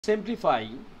Simplify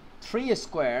 3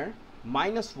 square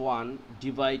minus 1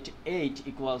 divide 8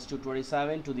 equals to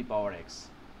 27 to the power x.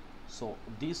 So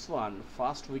this one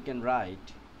first we can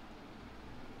write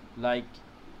like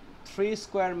 3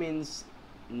 square means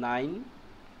 9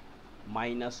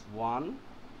 minus 1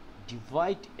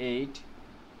 divide 8,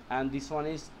 and this one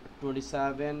is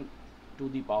 27 to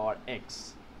the power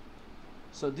x.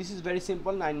 So this is very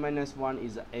simple. 9 minus 1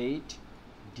 is 8,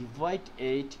 divide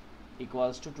 8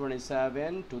 equals to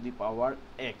 27 to the power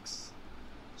x.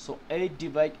 So 8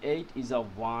 divide 8 is a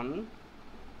 1.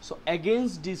 So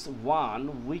against this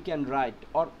 1 we can write,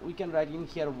 or we can write in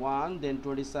here 1 then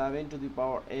 27 to the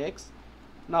power x.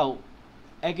 Now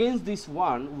against this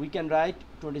 1 we can write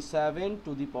 27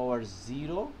 to the power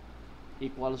 0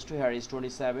 equals to, here is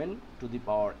 27 to the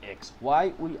power x.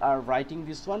 Why we are writing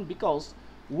this one? Because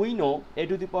we know a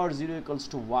to the power 0 equals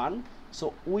to 1,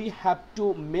 so we have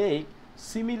to make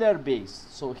similar base.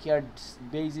 So here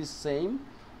base is same.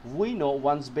 We know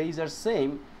once base are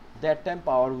same, that time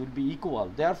power will be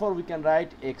equal. Therefore we can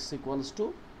write x equals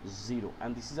to 0,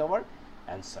 and this is our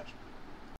answer.